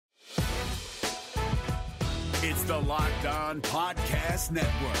It's the Locked On Podcast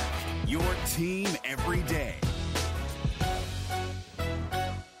Network, your team every day.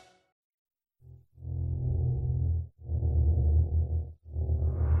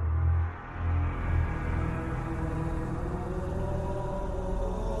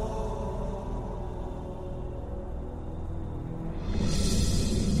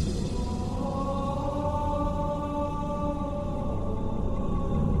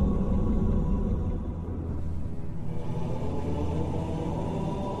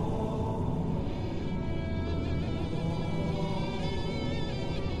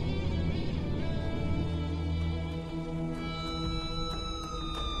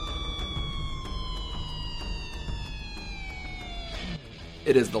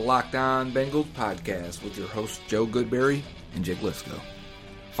 It is the Locked On Bengals podcast with your hosts Joe Goodberry and Jake Lisco.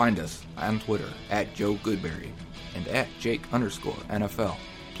 Find us on Twitter at Joe Goodberry and at Jake_NFL.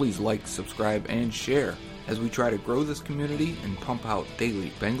 Please like, subscribe, and share as we try to grow this community and pump out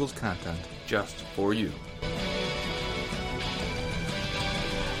daily Bengals content just for you.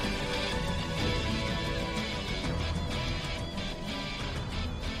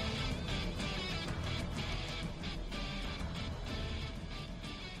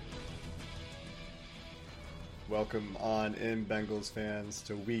 Welcome on in, Bengals fans,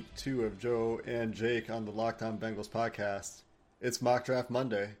 to week 2 of Joe and Jake on the Locked On Bengals podcast. It's Mock Draft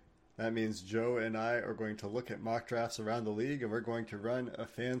Monday. That means Joe and I are going to look at mock drafts around the league, and we're going to run a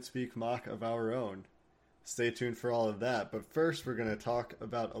fan speak mock of our own. Stay tuned for all of that, but first we're going to talk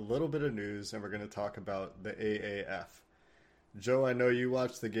about a little bit of news, and we're going to talk about the AAF. Joe, I know you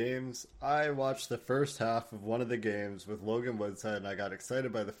watched the games. I watched the first half of one of the games with Logan Woodshead, and I got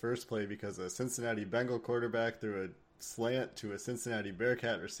excited by the first play because a Cincinnati Bengal quarterback threw a slant to a Cincinnati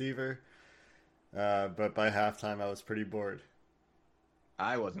Bearcat receiver. But by halftime, I was pretty bored.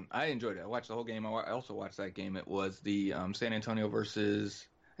 I wasn't. I enjoyed it. I watched the whole game. I also watched that game. It was the San Antonio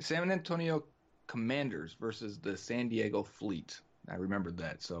Commanders versus the San Diego Fleet. I remembered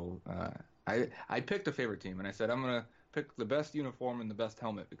that. So I picked a favorite team, and I said I'm going to pick the best uniform and the best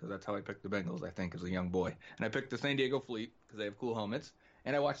helmet because that's how I picked the Bengals, I think, as a young boy. And I picked the San Diego Fleet because they have cool helmets,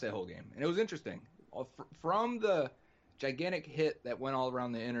 and I watched that whole game. And it was interesting. From the gigantic hit that went all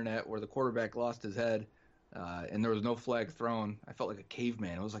around the internet where the quarterback lost his head and there was no flag thrown, I felt like a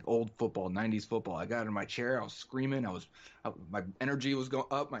caveman. It was like old football, 90s football. I got in my chair. I was screaming. My energy was going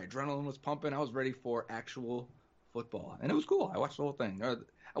up. My adrenaline was pumping. I was ready for actual football. And it was cool. I watched the whole thing.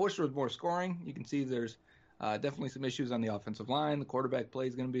 I wish there was more scoring. You can see there's definitely some issues on the offensive line. The quarterback play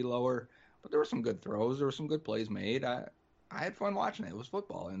is going to be lower, but there were some good throws. There were some good plays made. I had fun watching it. It was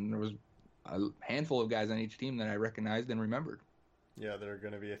football, and there was a handful of guys on each team that I recognized and remembered. Yeah, there are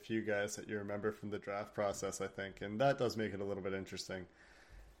going to be a few guys that you remember from the draft process, I think, and that does make it a little bit interesting.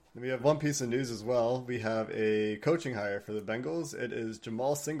 And we have one piece of news as well. We have a coaching hire for the Bengals. It is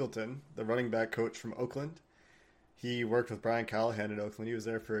Jamal Singleton, the running back coach from Oakland. He worked with Brian Callahan in Oakland. He was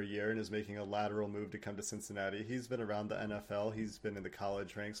there for a year and is making a lateral move to come to Cincinnati. He's been around the NFL. He's been in the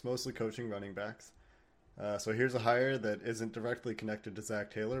college ranks, mostly coaching running backs. So here's a hire that isn't directly connected to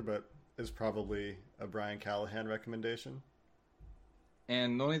Zach Taylor, but is probably a Brian Callahan recommendation.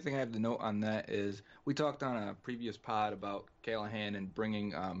 And the only thing I have to note on that is we talked on a previous pod about Callahan and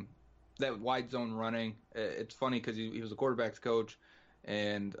bringing that wide zone running. It's funny because he was a quarterback's coach,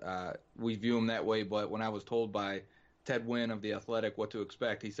 and we view him that way. But when I was told by Ted Wynn of The Athletic what to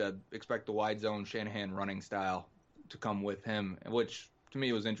expect, he said, expect the wide zone Shanahan running style to come with him, which to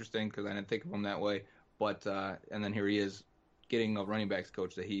me was interesting because I didn't think of him that way. But and then here he is getting a running backs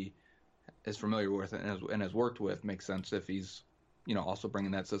coach that he is familiar with and has worked with. Makes sense if he's also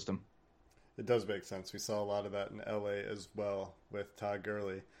bringing that system. It does make sense. We saw a lot of that in LA as well with Todd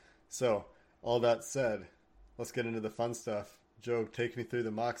Gurley. So all that said, let's get into the fun stuff. Joe, take me through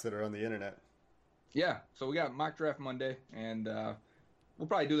the mocks that are on the internet. Yeah, so we got Mock Draft Monday, and we'll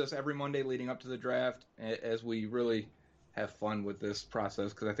probably do this every Monday leading up to the draft as we really have fun with this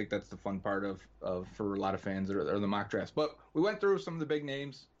process because I think that's the fun part of for a lot of fans that are the mock drafts. But we went through some of the big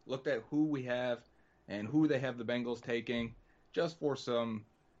names, looked at who we have and who they have the Bengals taking just for some,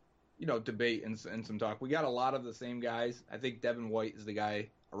 debate and some talk. We got a lot of the same guys. I think Devin White is the guy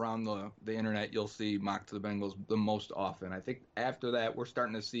around the internet you'll see mocked to the Bengals the most often. I think after that we're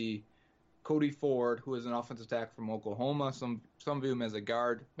starting to see Cody Ford, who is an offensive tackle from Oklahoma. Some view him as a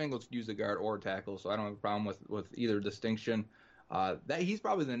guard. Bengals use a guard or a tackle, so I don't have a problem with either distinction. That he's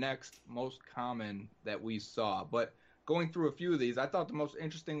probably the next most common that we saw. But going through a few of these, I thought the most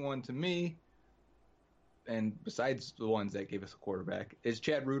interesting one to me, and besides the ones that gave us a quarterback, is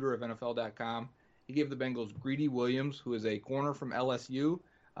Chad Reuter of NFL.com. He gave the Bengals Greedy Williams, who is a corner from LSU.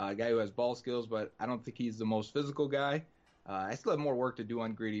 A guy who has ball skills, but I don't think he's the most physical guy. I still have more work to do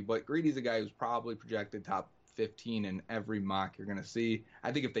on Greedy, but Greedy's a guy who's probably projected top 15 in every mock you're going to see.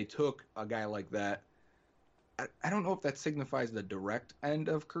 I think if they took a guy like that, I don't know if that signifies the direct end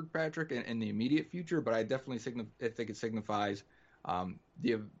of Kirkpatrick in the immediate future, but I definitely think it signifies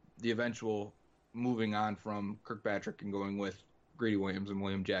the eventual moving on from Kirkpatrick and going with Greedy Williams and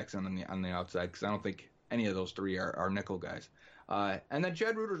William Jackson on the outside, because I don't think any of those three are nickel guys. And then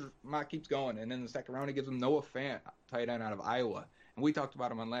Chad Reuter's mock keeps going, and in the second round he gives him Noah Fant, tight end out of Iowa. And we talked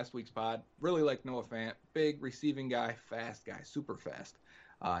about him on last week's pod. Really like Noah Fant, big receiving guy, fast guy, super fast.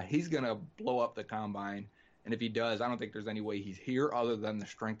 He's going to blow up the combine, and if he does, I don't think there's any way he's here other than the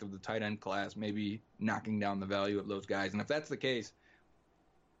strength of the tight end class, maybe knocking down the value of those guys. And if that's the case,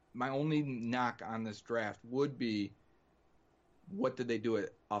 my only knock on this draft would be, what did they do at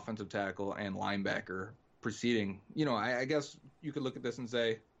offensive tackle and linebacker preceding? You know, I guess you could look at this and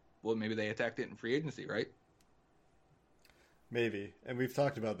say, well, maybe they attacked it in free agency, right? Maybe. And we've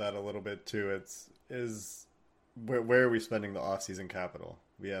talked about that a little bit too. Where are we spending the offseason capital?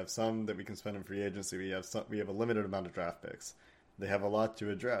 We have some that we can spend in free agency. We have a limited amount of draft picks. They have a lot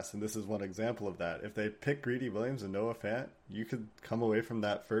to address, and this is one example of that. If they pick Greedy Williams and Noah Fant, you could come away from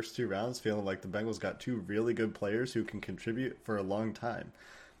that first two rounds feeling like the Bengals got two really good players who can contribute for a long time.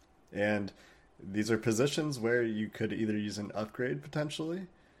 And these are positions where you could either use an upgrade potentially,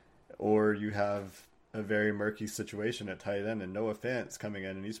 or you have a very murky situation at tight end, and Noah Fant's coming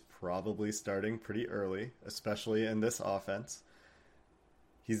in, and he's probably starting pretty early, especially in this offense.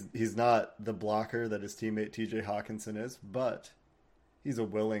 He's not the blocker that his teammate TJ Hawkinson is, but he's a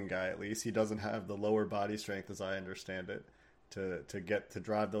willing guy at least. He doesn't have the lower body strength, as I understand it, to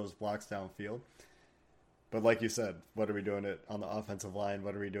drive those blocks downfield. But like you said, what are we doing on the offensive line?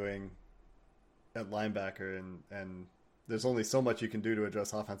 What are we doing at linebacker? And there's only so much you can do to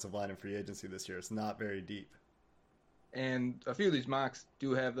address offensive line in free agency this year. It's not very deep. And a few of these mocks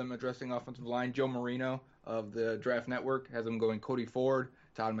do have them addressing offensive line. Joe Marino of the Draft Network has them going Cody Ford.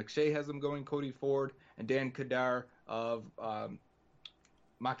 Todd McShay has them going Cody Ford. And Dan Kadar of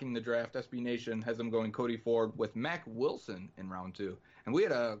Mocking the Draft, SB Nation, has them going Cody Ford with Mac Wilson in round 2. And we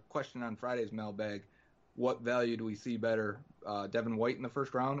had a question on Friday's mailbag. What value do we see better, Devin White in the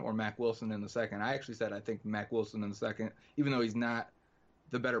first round or Mac Wilson in the second? I actually said I think Mac Wilson in the second, even though he's not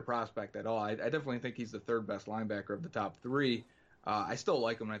the better prospect at all. I definitely think he's the third best linebacker of the top three. I still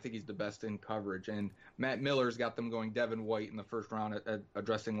like him, and I think he's the best in coverage. And Matt Miller's got them going Devin White in the first round at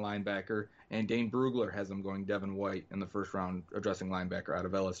addressing linebacker, and Dane Brugler has them going Devin White in the first round addressing linebacker out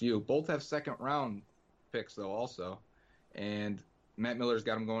of LSU. Both have second-round picks, though, also. And Matt Miller's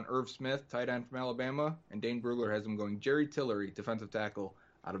got him going Irv Smith, tight end from Alabama, and Dane Brugler has him going Jerry Tillery, defensive tackle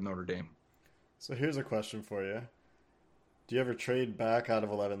out of Notre Dame. So here's a question for you. Do you ever trade back out of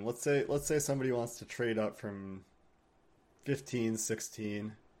 11? Let's say somebody wants to trade up from 15,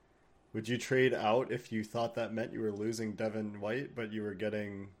 16. Would you trade out if you thought that meant you were losing Devin White, but you were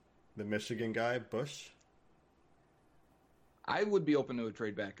getting the Michigan guy, Bush? I would be open to a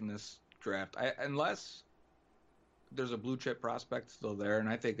trade back in this draft, unless there's a blue chip prospect still there, and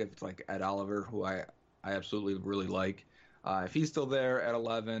I think if it's like Ed Oliver, who I absolutely really like, if he's still there at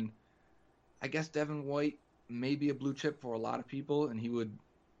 11, I guess Devin White may be a blue chip for a lot of people, and he would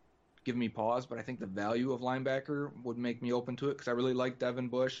give me pause, but I think the value of linebacker would make me open to it because I really like Devin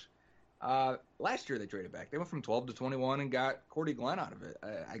Bush. Last year they traded back. They went from 12 to 21 and got Cordy Glenn out of it.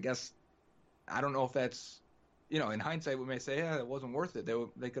 I guess, I don't know if that's, in hindsight we may say, yeah, it wasn't worth it.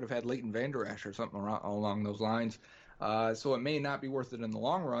 They could have had Leighton Vander Esch or something along those lines. So it may not be worth it in the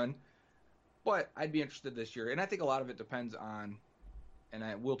long run, but I'd be interested this year. And I think a lot of it depends on, and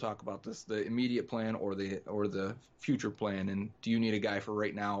I will talk about this, the immediate plan or the future plan. And do you need a guy for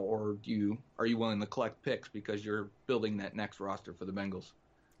right now, or are you willing to collect picks because you're building that next roster for the Bengals?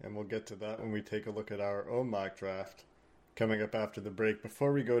 And we'll get to that when we take a look at our own mock draft coming up after the break.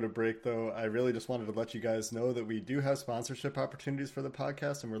 Before we go to break, though, I really just wanted to let you guys know that we do have sponsorship opportunities for the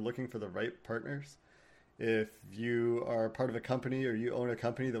podcast, and we're looking for the right partners. If you are part of a company or you own a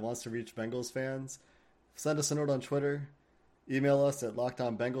company that wants to reach Bengals fans, send us a note on Twitter. Email us at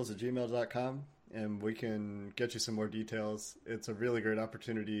lockedonbengals@gmail.com, and we can get you some more details. It's a really great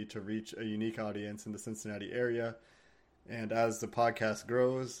opportunity to reach a unique audience in the Cincinnati area. And as the podcast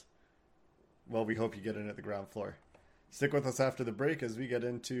grows, well, we hope you get in at the ground floor. Stick with us after the break as we get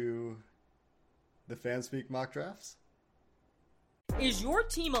into the FanSpeak mock drafts. Is your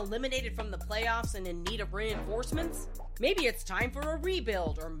team eliminated from the playoffs and in need of reinforcements? Maybe it's time for a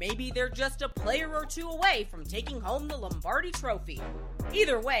rebuild, or maybe they're just a player or two away from taking home the Lombardi Trophy.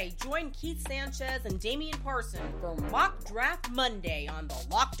 Either way, join Keith Sanchez and Damian Parson for Mock Draft Monday on the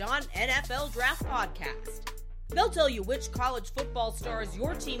Locked On NFL Draft Podcast. They'll tell you which college football stars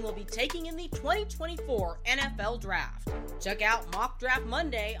your team will be taking in the 2024 NFL Draft. Check out Mock Draft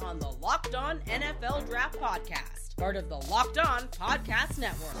Monday on the Locked On NFL Draft Podcast, part of the Locked On Podcast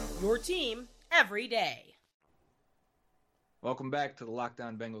Network, your team every day. Welcome back to the Locked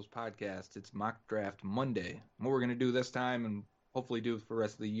On Bengals podcast. It's Mock Draft Monday. What we're going to do this time, and hopefully do for the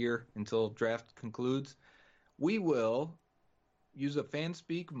rest of the year until draft concludes, we will use a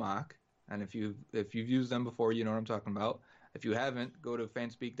FanSpeak mock. And if you've used them before, you know what I'm talking about. If you haven't, go to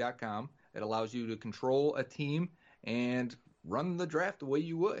fanspeak.com. It allows you to control a team and run the draft the way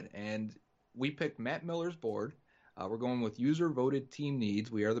you would. And we picked Matt Miller's board. We're going with user-voted team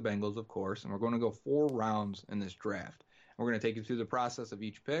needs. We are the Bengals, of course. And we're going to go 4 rounds in this draft. We're going to take you through the process of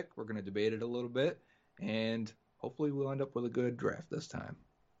each pick. We're going to debate it a little bit. And hopefully we'll end up with a good draft this time.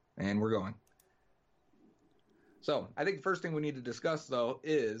 And we're going. So I think the first thing we need to discuss, though,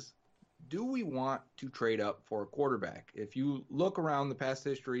 is, do we want to trade up for a quarterback? If you look around the past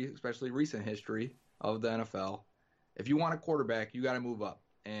history, especially recent history of the NFL, if you want a quarterback, you got to move up.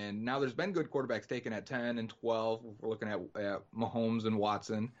 And now there's been good quarterbacks taken at 10 and 12. We're looking at Mahomes and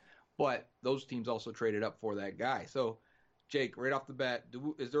Watson. But those teams also traded up for that guy. So, Jake, right off the bat,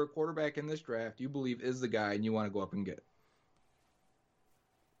 is there a quarterback in this draft you believe is the guy and you want to go up and get?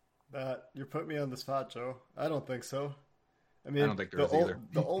 You're putting me on the spot, Joe. I don't think so. I mean, I don't think there is either.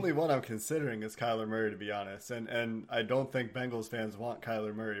 The only one I'm considering is Kyler Murray, to be honest. And I don't think Bengals fans want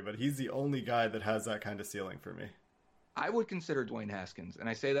Kyler Murray, but he's the only guy that has that kind of ceiling for me. I would consider Dwayne Haskins, and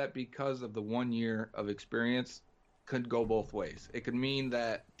I say that because of the 1 year of experience. Could go both ways. It could mean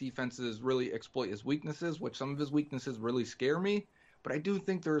that defenses really exploit his weaknesses, which some of his weaknesses really scare me, but I do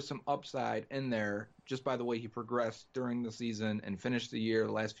think there is some upside in there just by the way he progressed during the season and finished the year.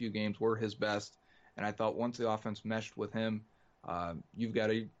 The last few games were his best, and I thought once the offense meshed with him, you've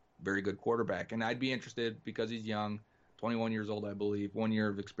got a very good quarterback. And I'd be interested because he's young, 21 years old, I believe. 1 year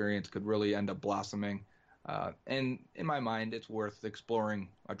of experience could really end up blossoming. And in my mind, it's worth exploring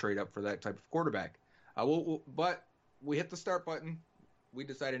a trade up for that type of quarterback. But we hit the start button. We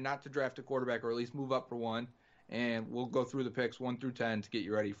decided not to draft a quarterback, or at least move up for one. And we'll go through the picks 1 through 10 to get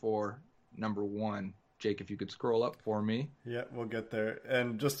you ready for number 1. Jake, if you could scroll up for me. Yeah, we'll get there.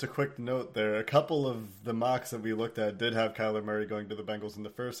 And just a quick note there, a couple of the mocks that we looked at did have Kyler Murray going to the Bengals in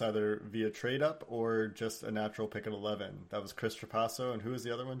the first, either via trade up or just a natural pick at 11. That was Chris Trapasso. And who was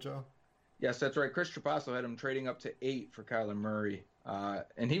the other one, Joe? Yes, that's right. Chris Trapasso had him trading up to 8 for Kyler Murray.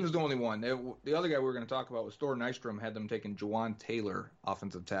 And he was the only one. The other guy we were going to talk about was Thor Nystrom, had them taking Juwan Taylor,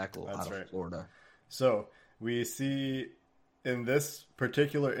 offensive tackle, out of Florida. So we see in this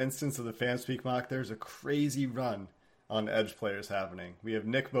particular instance of the FanSpeak mock, there's a crazy run on edge players happening. We have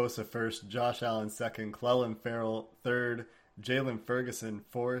Nick Bosa first, Josh Allen second, Clelin Ferrell third, Jalen Ferguson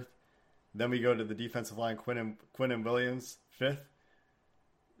fourth. Then we go to the defensive line, Quinnen Williams fifth,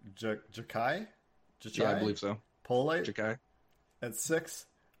 Jachai? Yeah, I believe so. Polite Jachai at 6,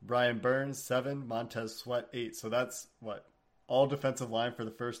 Brian Burns 7, Montez Sweat 8. So that's all defensive line for the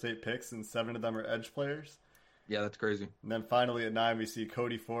first 8 picks, and 7 of them are edge players. Yeah, that's crazy. And then finally at 9 we see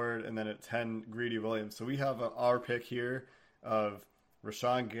Cody Ford, and then at 10 Greedy Williams. So we have our pick here of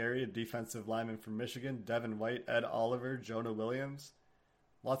Rashawn Gary, a defensive lineman from Michigan, Devin White, Ed Oliver, Jonah Williams.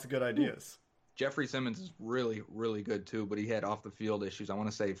 Lots of good ideas. Jeffrey Simmons is really, really good too, but he had off the field issues. I want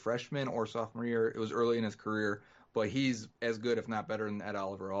to say freshman or sophomore year. It was early in his career, but he's as good, if not better, than Ed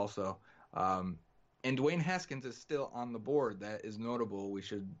Oliver also. And Dwayne Haskins is still on the board. That is notable. We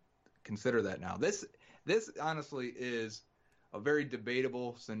should consider that now. This honestly is a very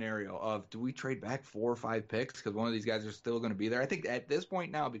debatable scenario of, do we trade back 4 or 5 picks because one of these guys are still going to be there? I think at this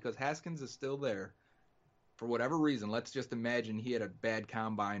point now, because Haskins is still there, for whatever reason, let's just imagine he had a bad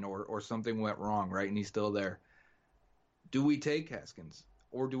combine or something went wrong, right, and he's still there. Do we take Haskins?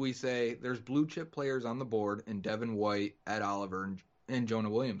 Or do we say there's blue chip players on the board in Devin White, Ed Oliver, and Jonah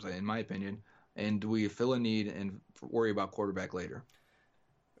Williams, in my opinion, and do we fill a need and worry about quarterback later?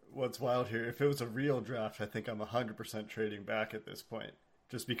 What's wild here, if it was a real draft, I think I'm 100% trading back at this point,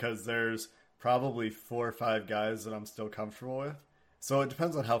 just because there's probably 4 or 5 guys that I'm still comfortable with. So it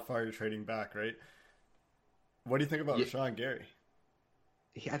depends on how far you're trading back, right? What do you think about Rashawn Gary?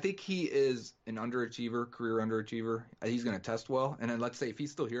 I think he is an underachiever, career underachiever. He's going to test well. And then let's say if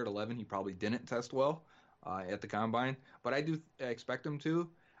he's still here at 11, he probably didn't test well at the combine. But I do expect him to.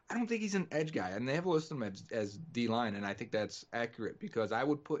 I don't think he's an edge guy, and they have listed him as D-line, and I think that's accurate because I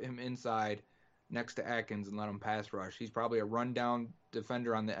would put him inside next to Atkins and let him pass rush. He's probably a rundown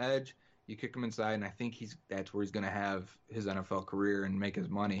defender on the edge. You kick him inside, and I think that's where he's going to have his NFL career and make his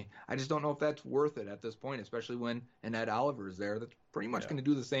money. I just don't know if that's worth it at this point, especially when an Ed Oliver is there that's pretty much going to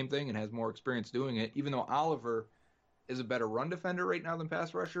do the same thing and has more experience doing it, even though Oliver is a better run defender right now than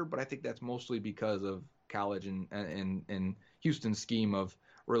pass rusher, but I think that's mostly because of college and Houston's scheme of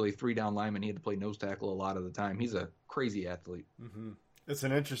really 3-down lineman. He had to play nose tackle a lot of the time. He's a crazy athlete. Mm-hmm. It's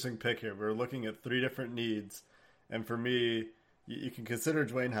an interesting pick here. We're looking at 3 different needs, and for me, you can consider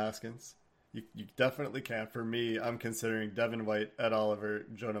Dwayne Haskins. You definitely can. For me, I'm considering Devin White, Ed Oliver,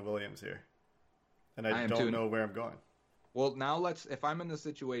 Jonah Williams here. And I don't know where I'm going. Well, now if I'm in this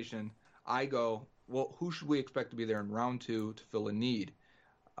situation, I go, well, who should we expect to be there in round 2 to fill a need?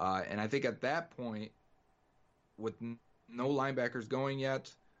 And I think at that point, with no linebackers going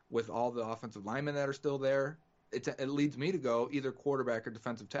yet, with all the offensive linemen that are still there, it leads me to go either quarterback or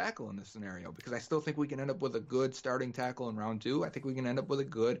defensive tackle in this scenario, because I still think we can end up with a good starting tackle in round 2. I think we can end up with a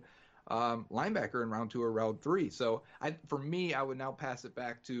good linebacker in round 2 or round 3. So for me, I would now pass it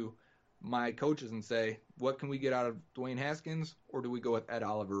back to my coaches and say, what can we get out of Dwayne Haskins, or do we go with Ed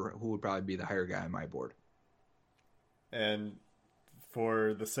Oliver, who would probably be the higher guy on my board? And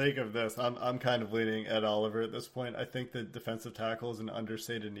for the sake of this, I'm kind of leaning Ed Oliver at this point. I think that defensive tackle is an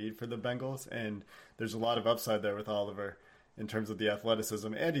understated need for the Bengals, and there's a lot of upside there with Oliver in terms of the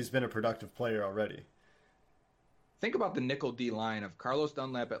athleticism, and he's been a productive player already. Think about the nickel D line of Carlos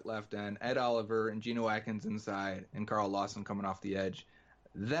Dunlap at left end, Ed Oliver and Geno Atkins inside, and Carl Lawson coming off the edge.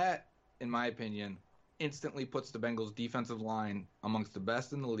 That, in my opinion, instantly puts the Bengals' defensive line amongst the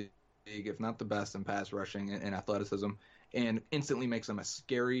best in the league, if not the best in pass rushing and athleticism, and instantly makes them a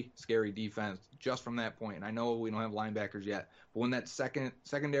scary, scary defense just from that point. And I know we don't have linebackers yet, but when that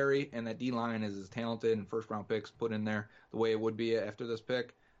secondary and that D-line is as talented and first-round picks put in there the way it would be after this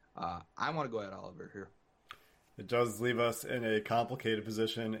pick, I want to go Ed Oliver here. It does leave us in a complicated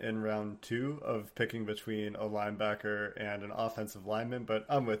position in round 2 of picking between a linebacker and an offensive lineman, but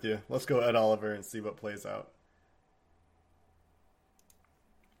I'm with you. Let's go Ed Oliver and see what plays out.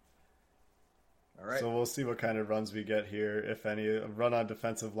 All right. So we'll see what kind of runs we get here, if any. A run on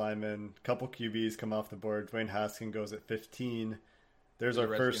defensive linemen, a couple QBs come off the board. Dwayne Haskins goes at 15. There's our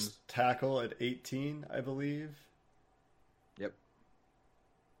first tackle at 18, I believe. Yep.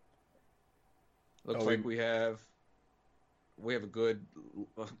 Looks like we have a good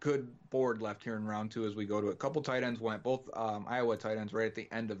board left here in round 2 as we go to it. A couple tight ends went, both Iowa tight ends right at the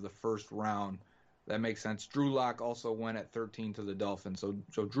end of the first round. That makes sense. Drew Lock also went at 13 to the Dolphins.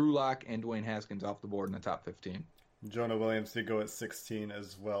 So Drew Lock and Dwayne Haskins off the board in the top 15. Jonah Williams did go at 16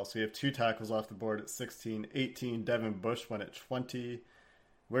 as well. So you have 2 tackles off the board at 16. 18, Devin Bush went at 20.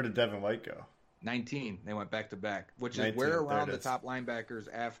 Where did Devin White go? 19. They went back-to-back, which is where around the top linebackers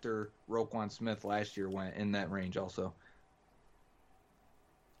after Roquan Smith last year went in that range also.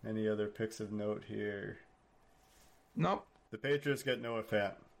 Any other picks of note here? Nope. The Patriots get Noah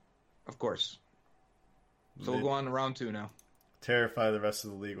Fant. Of course. So we'll go on to round 2 now. Terrify the rest of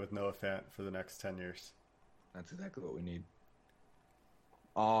the league with Noah Fant for the next 10 years. That's exactly what we need.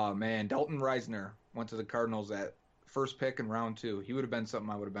 Oh, man. Dalton Reisner went to the Cardinals at first pick in round 2. He would have been something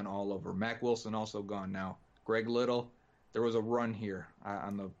I would have been all over. Mack Wilson also gone now. Greg Little. There was a run here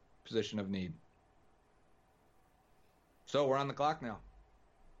on the position of need. So we're on the clock now.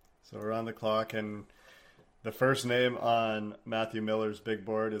 So we're on the clock, and the first name on Matthew Miller's big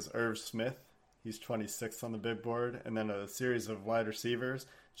board is Irv Smith. He's 26th on the big board, and then a series of wide receivers.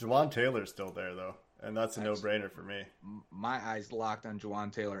 Jawan Taylor's still there, though, and that's a no-brainer for me. My eyes locked on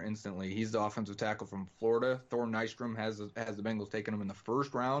Jawan Taylor instantly. He's the offensive tackle from Florida. Thor Nystrom has the Bengals taking him in the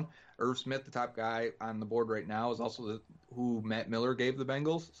first round. Irv Smith, the top guy on the board right now, is also who Matt Miller gave the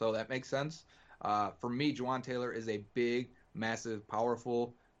Bengals, so that makes sense. For me, Jawan Taylor is a big, massive,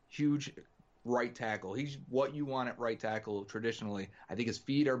 powerful, huge right tackle. He's what you want at right tackle traditionally. I think his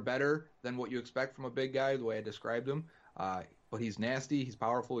feet are better than what you expect from a big guy, the way I described him. But he's nasty. He's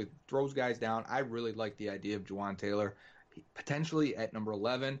powerful. He throws guys down. I really like the idea of Jawan Taylor. Potentially at number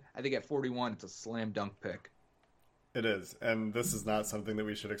 11. I think at 41, it's a slam dunk pick. It is, and this is not something that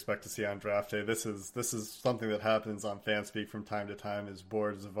we should expect to see on draft day. This is something that happens on FanSpeak from time to time as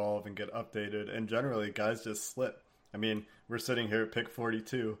boards evolve and get updated, and generally guys just slip. I mean, we're sitting here at pick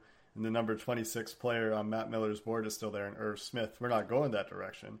 42, and the number 26 player on Matt Miller's board is still there in Irv Smith. We're not going that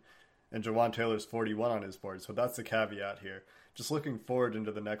direction. And Jawan Taylor's 41 on his board, so that's the caveat here. Just looking forward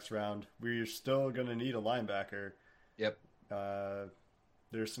into the next round, we're still going to need a linebacker. Yep.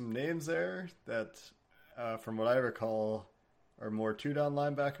 There's some names there that, from what I recall, are more two-down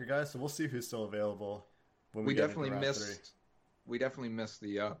linebacker guys, so we'll see who's still available when we get into round three. We definitely missed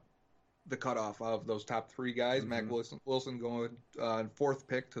the cutoff of those top three guys. Mac Wilson going fourth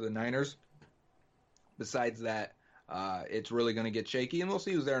pick to the Niners. Besides that, it's really going to get shaky, and we'll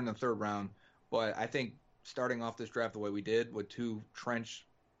see who's there in the third round. But I think starting off this draft the way we did with two trench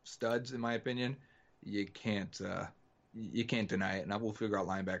studs, in my opinion, you can't deny it. And we'll figure out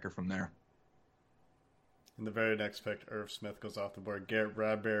linebacker from there. In the very next pick, Irv Smith goes off the board. Garrett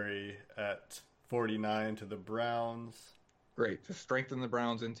Bradbury at 49 to the Browns. Great. To strengthen the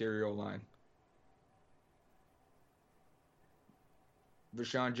Browns' interior line.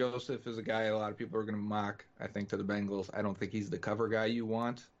 Vashawn Joseph is a guy a lot of people are going to mock, I think, to the Bengals. I don't think he's the cover guy you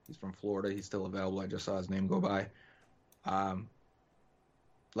want. He's from Florida. He's still available. I just saw his name go by.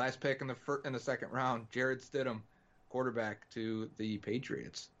 Last pick in the second round, Jared Stidham, quarterback to the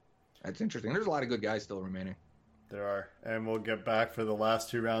Patriots. That's interesting. There's a lot of good guys still remaining. There are. And we'll get back for the last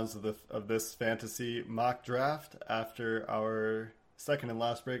two rounds of this fantasy mock draft after our second and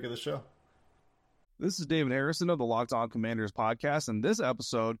last break of the show. This is David Harrison of the Locked On Commanders podcast, and this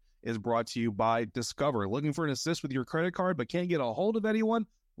episode is brought to you by Discover. Looking for an assist with your credit card but can't get a hold of anyone?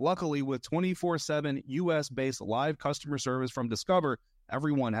 Luckily, with 24/7 U.S.-based live customer service from Discover,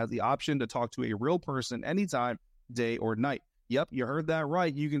 everyone has the option to talk to a real person anytime, day or night. Yep, you heard that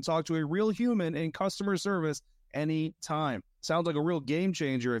right. You can talk to a real human in customer service anytime. Sounds like a real game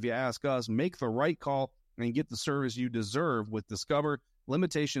changer if you ask us. Make the right call and get the service you deserve with Discover.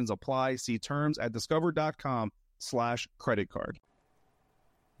 Limitations apply. See terms at discover.com/creditcard.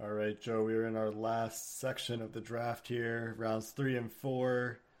 All right, Joe, we are in our last section of the draft here, rounds 3 and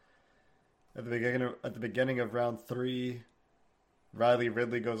 4. At the beginning of round 3, Riley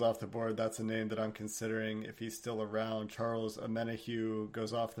Ridley goes off the board. That's a name that I'm considering if he's still around. Charles Omenihu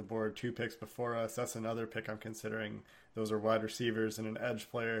goes off the board 2 picks before us. That's another pick I'm considering. Those are wide receivers and an edge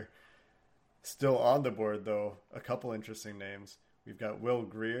player. Still on the board, though, a couple interesting names. We've got Will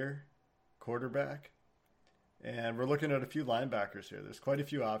Grier, quarterback. And we're looking at a few linebackers here. There's quite a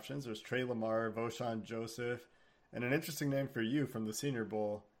few options. There's Trey Lamar, Vashawn Joseph, and an interesting name for you from the Senior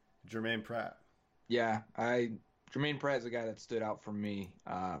Bowl, Jermaine Pratt. Yeah, Jermaine Pratt is a guy that stood out for me.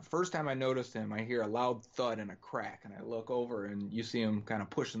 First time I noticed him, I hear a loud thud and a crack, and I look over, and you see him kind of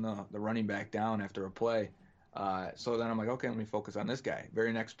pushing the running back down after a play. So then I'm like, okay, let me focus on this guy.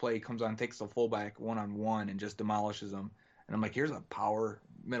 Very next play, he comes on, takes the fullback one-on-one, and just demolishes him. And I'm like, here's a power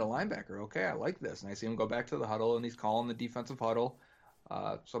middle linebacker. Okay, I like this. And I see him go back to the huddle, and he's calling the defensive huddle.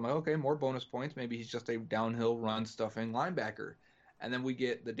 So I'm like, okay, more bonus points. Maybe he's just a downhill run stuffing linebacker. And then we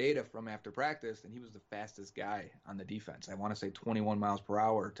get the data from after practice, and he was the fastest guy on the defense. I want to say 21 miles per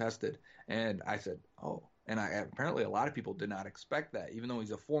hour tested. And I said, oh. And apparently a lot of people did not expect that. Even though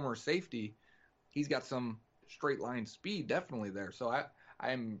he's a former safety, he's got some straight line speed definitely there. So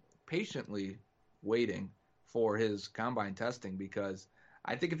I'm patiently waiting for his combine testing, because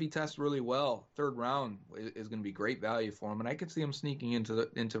I think if he tests really well, third round is going to be great value for him, and I could see him sneaking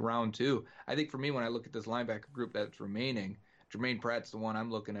into round 2. I think for me, when I look at this linebacker group that's remaining, Jermaine Pratt's the one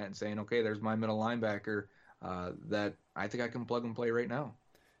I'm looking at and saying, okay, there's my middle linebacker that I think I can plug and play right now.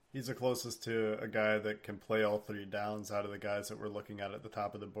 He's the closest to a guy that can play all 3 downs out of the guys that we're looking at the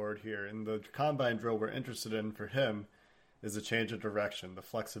top of the board here. And the combine drill we're interested in for him is a change of direction, the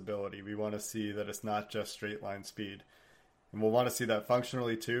flexibility. We want to see that it's not just straight line speed. And we'll want to see that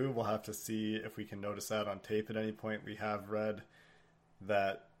functionally too. We'll have to see if we can notice that on tape at any point. We have read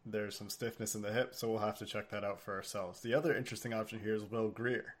that there's some stiffness in the hip, so we'll have to check that out for ourselves. The other interesting option here is Will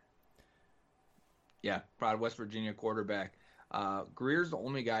Grier. Yeah, proud West Virginia quarterback. Greer's the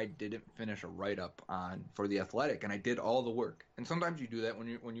only guy I didn't finish a write-up on for The Athletic, and I did all the work. And sometimes you do that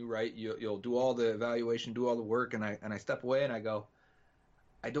when you write. You'll do all the evaluation, do all the work, and I step away and I go,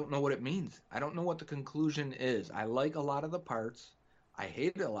 I don't know what it means. I don't know what the conclusion is. I like a lot of the parts. I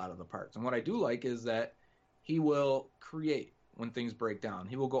hate a lot of the parts. And what I do like is that he will create when things break down.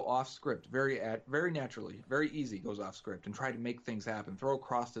 He will go off script very naturally, very easy, goes off script and try to make things happen. Throw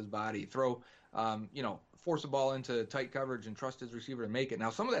across his body, force a ball into tight coverage and trust his receiver to make it.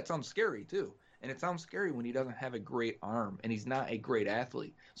 Now, some of that sounds scary too. And it sounds scary when he doesn't have a great arm and he's not a great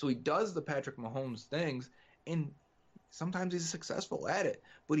athlete. So he does the Patrick Mahomes things, and sometimes he's successful at it.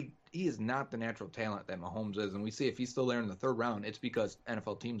 But he is not the natural talent that Mahomes is. And we see if he's still there in the third round, it's because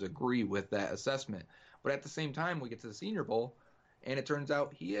NFL teams agree with that assessment. But at the same time, we get to the Senior Bowl, and it turns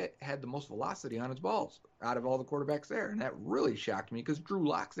out he had the most velocity on his balls out of all the quarterbacks there. And that really shocked me because Drew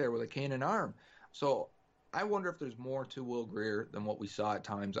Lock's there with a cannon arm. So I wonder if there's more to Will Grier than what we saw at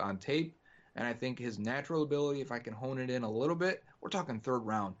times on tape. And I think his natural ability, if I can hone it in a little bit, we're talking third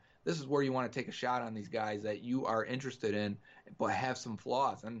round. this is where you want to take a shot on these guys that you are interested in, but have some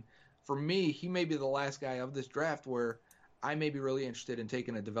flaws. And for me, he may be the last guy of this draft where I may be really interested in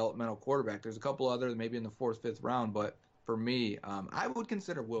taking a developmental quarterback. There's a couple others maybe in the 4th, 5th round, but for me, I would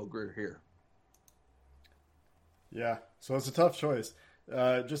consider Will Grier here. Yeah, so it's a tough choice.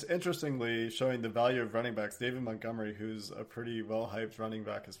 Just interestingly, showing the value of running backs, David Montgomery, who's a pretty well-hyped running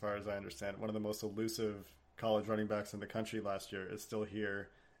back as far as I understand, one of the most elusive college running backs in the country last year, is still here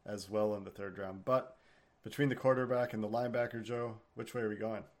as well in the 3rd round. But between the quarterback and the linebacker, Joe, which way are we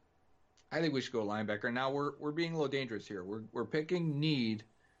going? I think we should go linebacker. Now we're being a little dangerous here. We're picking need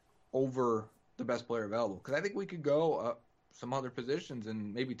over the best player available, because I think we could go some other positions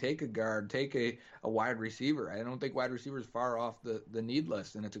and maybe take a guard, take a wide receiver. I don't think wide receiver is far off the need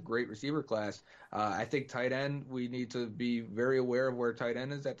list, and it's a great receiver class. I think tight end, we need to be very aware of where tight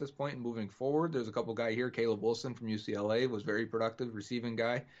end is at this point and moving forward. There's a couple guy here. Caleb Wilson from UCLA was very productive receiving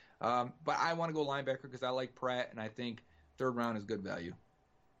guy. But I want to go linebacker because I like Pratt, and I think 3rd round is good value.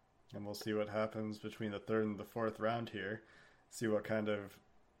 And we'll see what happens between the 3rd and the 4th round here. See what kind of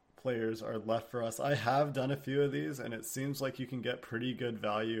players are left for us. I have done a few of these, and it seems like you can get pretty good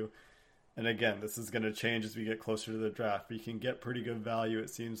value. And again, this is going to change as we get closer to the draft, but you can get pretty good value, it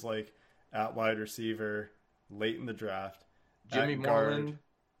seems like, at wide receiver late in the draft. Jimmy Moreland,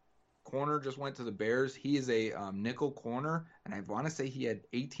 corner, just went to the Bears. He is a nickel corner, and I want to say he had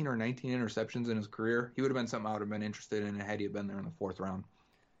 18 or 19 interceptions in his career. He would have been something I would have been interested in had he been there in the 4th round.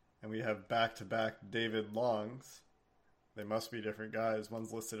 And we have back-to-back David Longs. They must be different guys.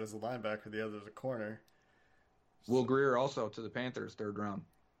 One's listed as a linebacker, the other's a corner. Will Grier also to the Panthers, 3rd round.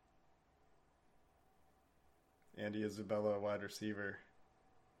 Andy Isabella, wide receiver,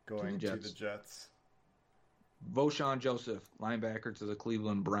 going to the Jets. Voshon Joseph, linebacker to the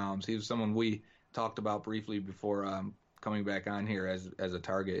Cleveland Browns. He was someone we talked about briefly before coming back on here as a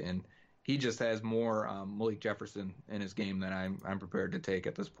target, and he just has more Malik Jefferson in his game than I'm prepared to take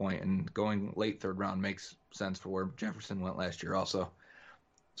at this point. And going late 3rd round makes sense for where Jefferson went last year also.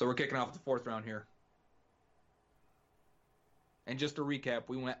 So we're kicking off the 4th round here. And just to recap,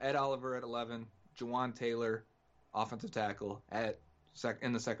 we went Ed Oliver at 11, Jawan Taylor, offensive tackle, in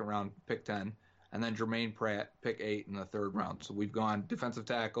the 2nd round, pick 10, and then Jermaine Pratt, pick 8 in the 3rd round. So we've gone defensive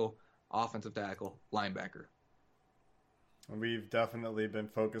tackle, offensive tackle, linebacker. We've definitely been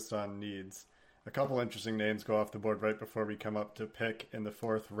focused on needs. A couple interesting names go off the board right before we come up to pick in the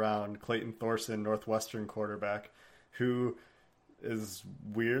 4th round. Clayton Thorson, Northwestern quarterback, who is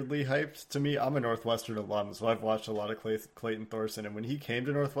weirdly hyped to me. I'm a Northwestern alum, so I've watched a lot of Clayton Thorson. And when he came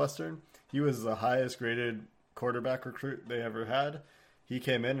to Northwestern, he was the highest graded quarterback recruit they ever had. He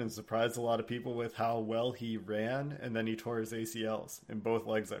came in and surprised a lot of people with how well he ran, and then he tore his ACLs in both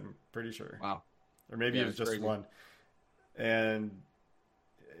legs, I'm pretty sure. Wow. Or maybe it was just crazy. One. And,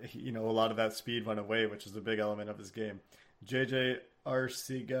 a lot of that speed went away, which is a big element of his game. JJ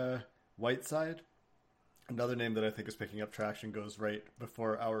Arcega-Whiteside, another name that I think is picking up traction, goes right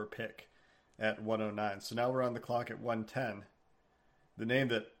before our pick at 109. So now we're on the clock at 110. The name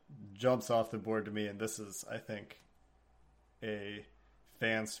that jumps off the board to me, and this is, I think, a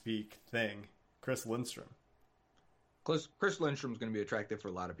fan speak thing, Chris Lindstrom. Chris Lindstrom's going to be attractive for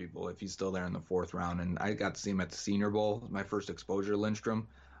a lot of people if he's still there in the 4th round, and I got to see him at the Senior Bowl, my first exposure to Lindstrom.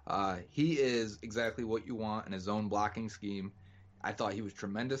 He is exactly what you want in a zone blocking scheme. I thought he was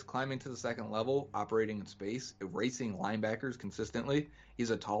tremendous climbing to the 2nd level, operating in space, erasing linebackers consistently.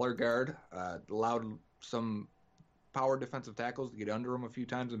 He's a taller guard, allowed some power defensive tackles to get under him a few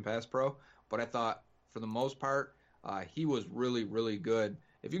times in pass pro, but I thought for the most part he was really, really good.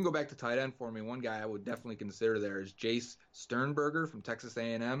 If you can go back to tight end for me, one guy I would definitely consider there is Jace Sternberger from Texas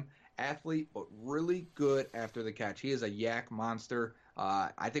A&M. Athlete, but really good after the catch. He is a yak monster.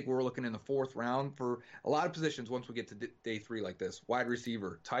 I think we're looking in the 4th round for a lot of positions once we get to day 3 like this. Wide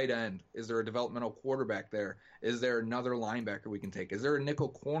receiver, tight end. Is there a developmental quarterback there? Is there another linebacker we can take? Is there a nickel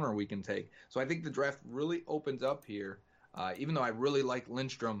corner we can take? So I think the draft really opens up here. Even though I really like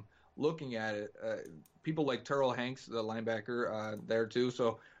Lindstrom, looking at it, people like Terrell Hanks, the linebacker, there too.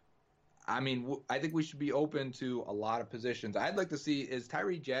 So, I think we should be open to a lot of positions. I'd like to see, is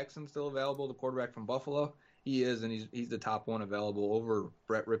Tyree Jackson still available, the quarterback from Buffalo? He is, and he's the top one available over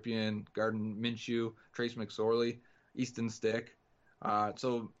Brett Ripien, Gardner Minshew, Trace McSorley, Easton Stick.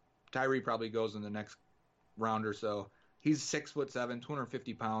 So Tyree probably goes in the next round or so. He's 6'7",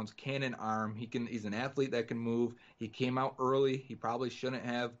 250 pounds, cannon arm. He's an athlete that can move. He came out early. He probably shouldn't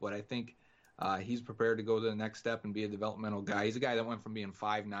have, but I think he's prepared to go to the next step and be a developmental guy. He's a guy that went from being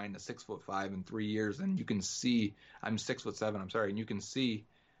 5'9" to 6'5" in 3 years, and you can see I'm 6'7". And you can see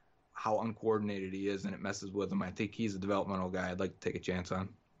how uncoordinated he is, and it messes with him. I think he's a developmental guy I'd like to take a chance on.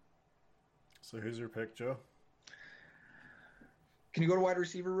 So who's your pick, Joe? Can you go to wide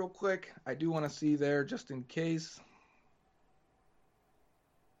receiver real quick? I do want to see there just in case.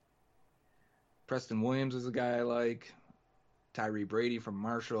 Preston Williams is a guy I like. Tyree Brady from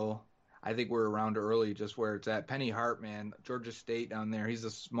Marshall. I think we're around early just where it's at. Penny Hart, man, Georgia State down there. He's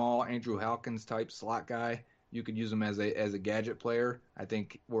a small Andrew Halkins type slot guy. You could use him as a gadget player. I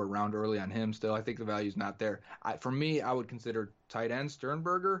think we're around early on him still. I think the value's not there. For me, I would consider tight end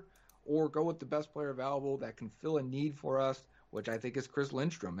Sternberger or go with the best player available that can fill a need for us, which I think is Chris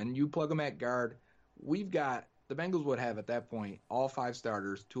Lindstrom. And you plug him at guard. The Bengals would have at that point all 5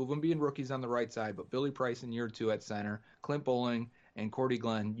 starters, 2 of them being rookies on the right side, but Billy Price in year 2 at center, Clint Bowling, and Cordy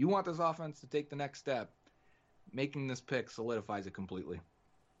Glenn. You want this offense to take the next step. Making this pick solidifies it completely.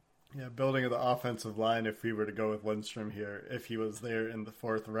 Yeah, building of the offensive line, if we were to go with Lindstrom here, if he was there in the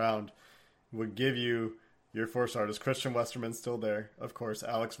 4th round, would give you your 4 starters. Christian Westerman's still there. Of course,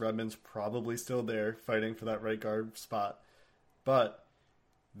 Alex Redmond's probably still there fighting for that right guard spot. But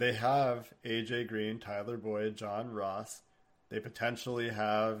they have A.J. Green, Tyler Boyd, John Ross. They potentially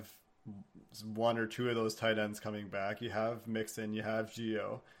have 1 or 2 of those tight ends coming back. You have Mixon, you have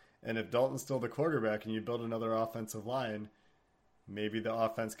Gio. And if Dalton's still the quarterback and you build another offensive line, maybe the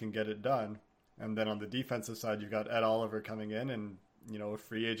offense can get it done. And then on the defensive side, you've got Ed Oliver coming in and, a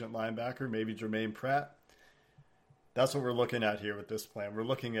free agent linebacker, maybe Jermaine Pratt. That's what we're looking at here with this plan. We're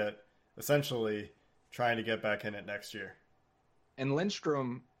looking at essentially trying to get back in it next year. And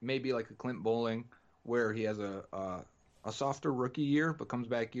Lindstrom may be like a Clint Bowling where he has a softer rookie year, but comes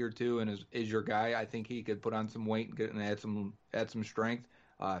back year 2 and is your guy. I think he could put on some weight and add some strength.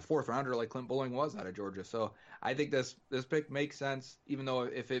 4th rounder like Clint Bowling was out of Georgia. So I think this pick makes sense, even though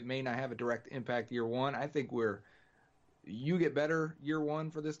if it may not have a direct impact year 1. I think you get better year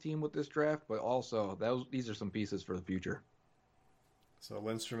 1 for this team with this draft, but also these are some pieces for the future. So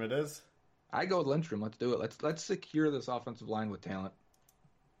Lindstrom it is? I go with Lindstrom. Let's do it. Let's secure this offensive line with talent.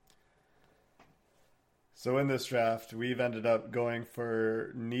 So in this draft, we've ended up going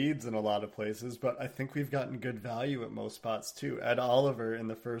for needs in a lot of places, but I think we've gotten good value at most spots too. Ed Oliver in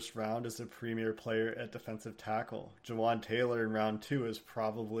the 1st round is a premier player at defensive tackle. Jawan Taylor in round 2 is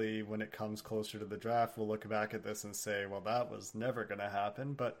probably, when it comes closer to the draft, we'll look back at this and say, well, that was never going to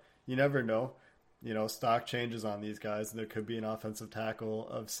happen, but you never know. Stock changes on these guys. There could be an offensive tackle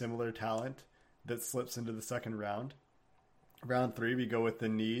of similar talent that slips into the 2nd round. Round 3, we go with the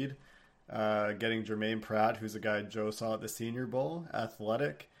need. Getting Jermaine Pratt, who's a guy Joe saw at the Senior Bowl,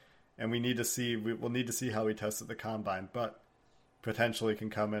 athletic, and we'll need to see how he tests at the combine, but potentially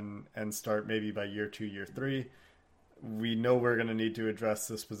can come in and start maybe by year 2, year 3. We know we're going to need to address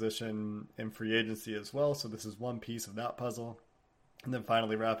this position in free agency as well, so this is one piece of that puzzle. And then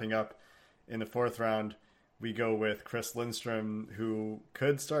finally wrapping up in the 4th round, we go with Chris Lindstrom, who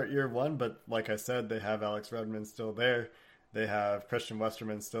could start year 1, but like I said, they have Alex Redmond still there. They have Christian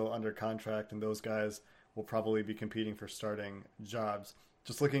Westerman still under contract, and those guys will probably be competing for starting jobs.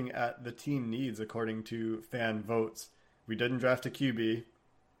 Just looking at the team needs according to fan votes, we didn't draft a QB.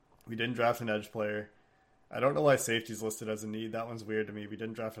 We didn't draft an edge player. I don't know why safety's listed as a need. That one's weird to me. We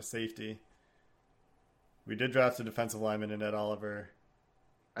didn't draft a safety. We did draft a defensive lineman in Ed Oliver.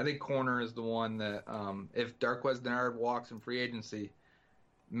 I think corner is the one that, if Darqueze Dennard walks in free agency,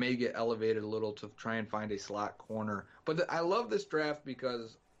 may get elevated a little to try and find a slot corner. But I love this draft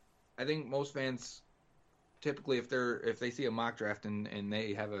because I think most fans typically, if they see a mock draft and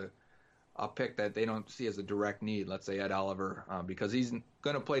they have a pick that they don't see as a direct need, let's say Ed Oliver, because he's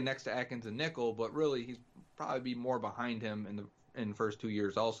going to play next to Atkins and nickel, but really he's probably be more behind him in the first 2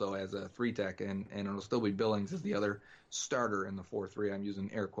 years also as a 3-tech, and it'll still be Billings as the other starter in the 4-3. I'm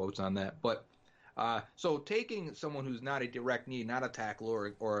using air quotes on that, but. So taking someone who's not a direct need, not a tackle or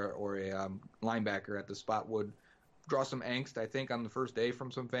a linebacker at the spot would draw some angst, I think, on the first day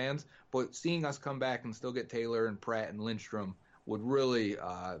from some fans. But seeing us come back and still get Taylor and Pratt and Lindstrom would really,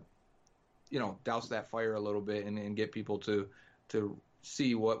 douse that fire a little bit and get people to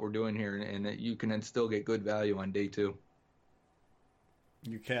see what we're doing here, and that you can then still get good value on day 2.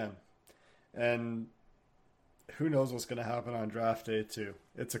 You can. And who knows what's going to happen on draft day too.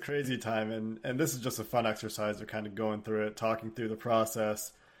 It's a crazy time, and this is just a fun exercise. We're kind of going through it, talking through the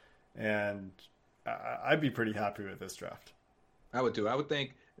process, and I'd be pretty happy with this draft. I would too. I would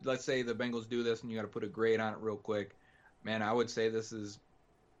think, let's say the Bengals do this and you got to put a grade on it real quick. Man, I would say this is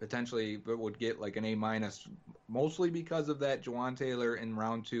potentially would get like an A-, mostly because of that Jawan Taylor in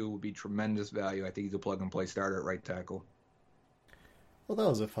round 2 would be tremendous value. I think he's a plug-and-play starter at right tackle. Well, that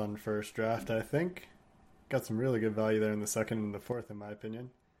was a fun first draft, I think. Got some really good value there in the 2nd and the 4th, in my opinion.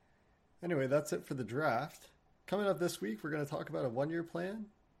 Anyway, that's it for the draft. Coming up this week, we're going to talk about a 1-year plan,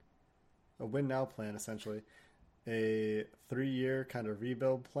 a win now plan, essentially, a 3-year kind of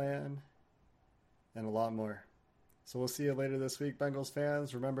rebuild plan, and a lot more. So we'll see you later this week, Bengals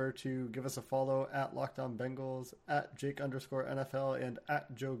fans. Remember to give us a follow at Locked On Bengals, at Jake_NFL, and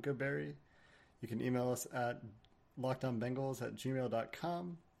at Joe Goodberry. You can email us at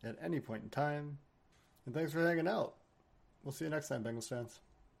lockedonbengals@gmail.com at any point in time. And thanks for hanging out. We'll see you next time, Bengals fans.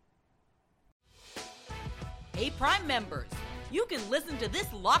 Hey, Prime members, you can listen to this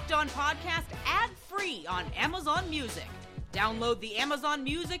Locked On podcast ad-free on Amazon Music. Download the Amazon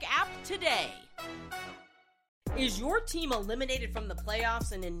Music app today. Is your team eliminated from the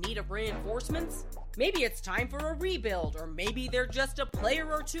playoffs and in need of reinforcements? Maybe it's time for a rebuild, or maybe they're just a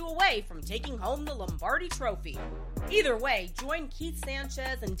player or two away from taking home the Lombardi Trophy. Either way, join Keith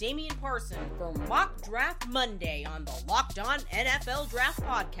Sanchez and Damian Parson for Mock Draft Monday on the Locked On NFL Draft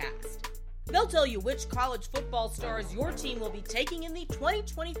Podcast. They'll tell you which college football stars your team will be taking in the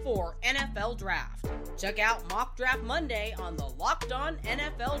 2024 NFL Draft. Check out Mock Draft Monday on the Locked On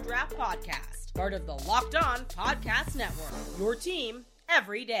NFL Draft Podcast, part of the Locked On Podcast Network. Your team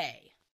every day.